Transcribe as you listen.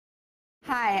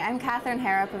Hi, I'm Catherine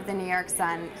Harrop of the New York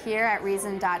Sun, here at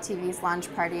Reason.tv's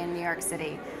launch party in New York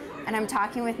City. And I'm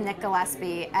talking with Nick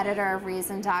Gillespie, editor of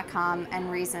Reason.com and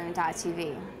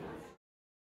Reason.tv.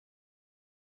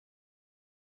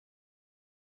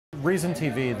 Reason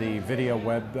TV, the video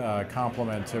web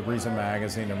complement to Reason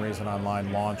Magazine and Reason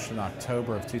Online, launched in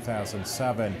October of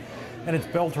 2007. And it's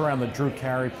built around the Drew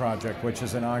Carey Project, which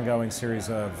is an ongoing series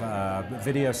of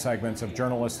video segments, of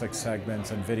journalistic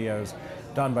segments and videos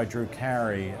done by Drew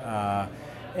Carey.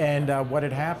 What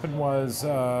had happened was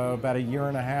about a year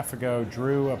and a half ago,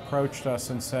 Drew approached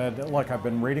us and said, look, I've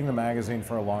been reading the magazine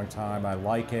for a long time. I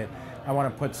like it. I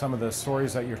want to put some of the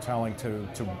stories that you're telling to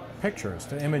pictures,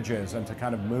 to images, and to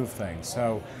kind of move things.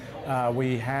 So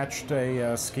we hatched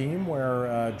a scheme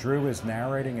where Drew is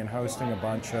narrating and hosting a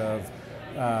bunch of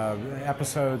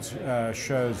episodes,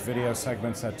 shows, video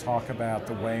segments that talk about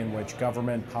the way in which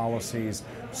government policies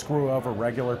screw over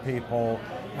regular people,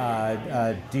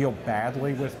 deal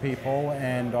badly with people,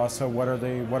 and also what are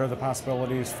the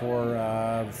possibilities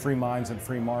for free minds and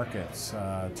free markets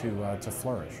to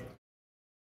flourish.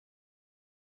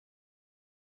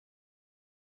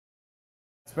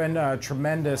 It's been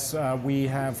tremendous. We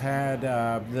have had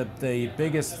the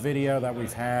biggest video that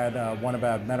we've had, one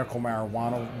about medical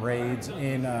marijuana raids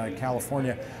in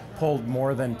California, pulled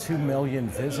more than 2 million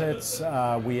visits.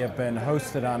 We have been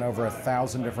hosted on over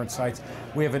 1,000 different sites.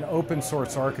 We have an open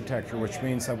source architecture, which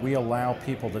means that we allow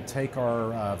people to take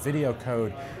our video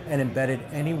code and embed it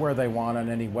anywhere they want on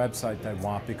any website they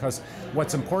want, because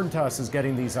what's important to us is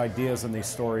getting these ideas and these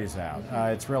stories out.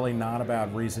 It's really not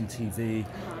about Reason TV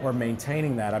or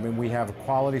maintaining that. I mean, we have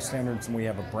quality standards and we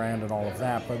have a brand and all of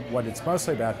that, but what it's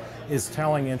mostly about is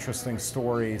telling interesting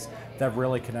stories that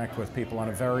really connect with people on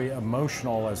a very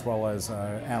emotional as well as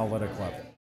analytic level.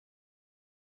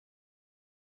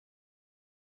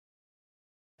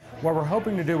 What we're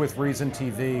hoping to do with Reason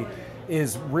TV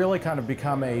is really kind of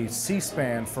become a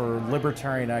C-SPAN for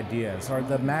libertarian ideas.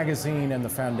 The magazine and the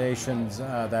foundations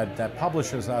that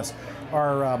publishes us,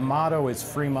 our motto is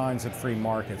free minds and free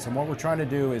markets. And what we're trying to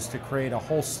do is to create a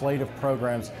whole slate of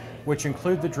programs which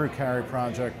include the Drew Carey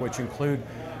Project, which include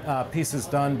pieces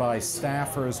done by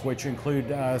staffers, which include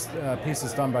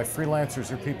pieces done by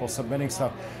freelancers or people submitting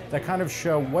stuff that kind of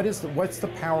show what's the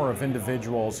power of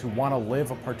individuals who want to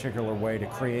live a particular way to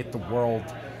create the world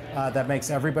that makes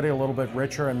everybody a little bit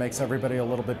richer and makes everybody a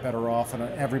little bit better off and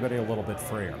everybody a little bit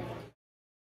freer.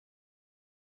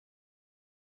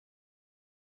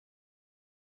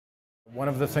 One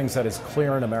of the things that is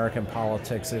clear in American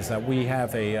politics is that we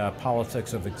have a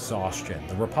politics of exhaustion.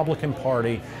 The Republican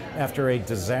Party, after a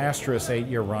disastrous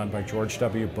 8-year run by George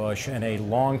W. Bush and a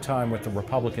long time with the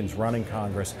Republicans running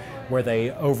Congress, where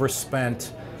they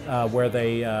overspent, where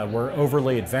they were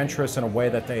overly adventurous in a way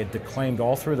that they had declaimed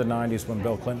all through the 90s when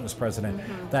Bill Clinton was president,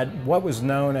 that what was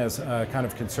known as kind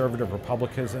of conservative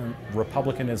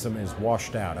republicanism is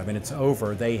washed out. I mean, it's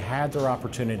over. They had their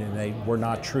opportunity and they were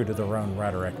not true to their own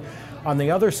rhetoric. On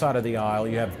the other side of the aisle,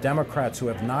 you have Democrats who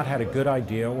have not had a good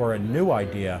idea or a new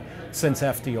idea since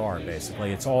FDR,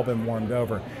 basically. It's all been warmed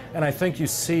over. And I think you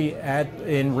see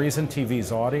in Reason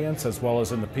TV's audience, as well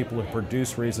as in the people who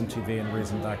produce Reason TV and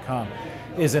Reason.com,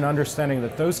 is an understanding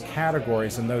that those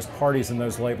categories and those parties and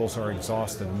those labels are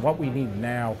exhausted. And what we need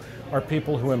now are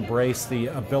people who embrace the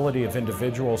ability of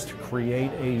individuals to create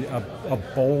a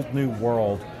bold new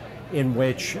world in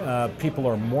which people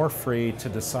are more free to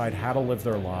decide how to live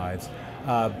their lives,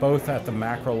 both at the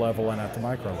macro level and at the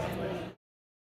micro level.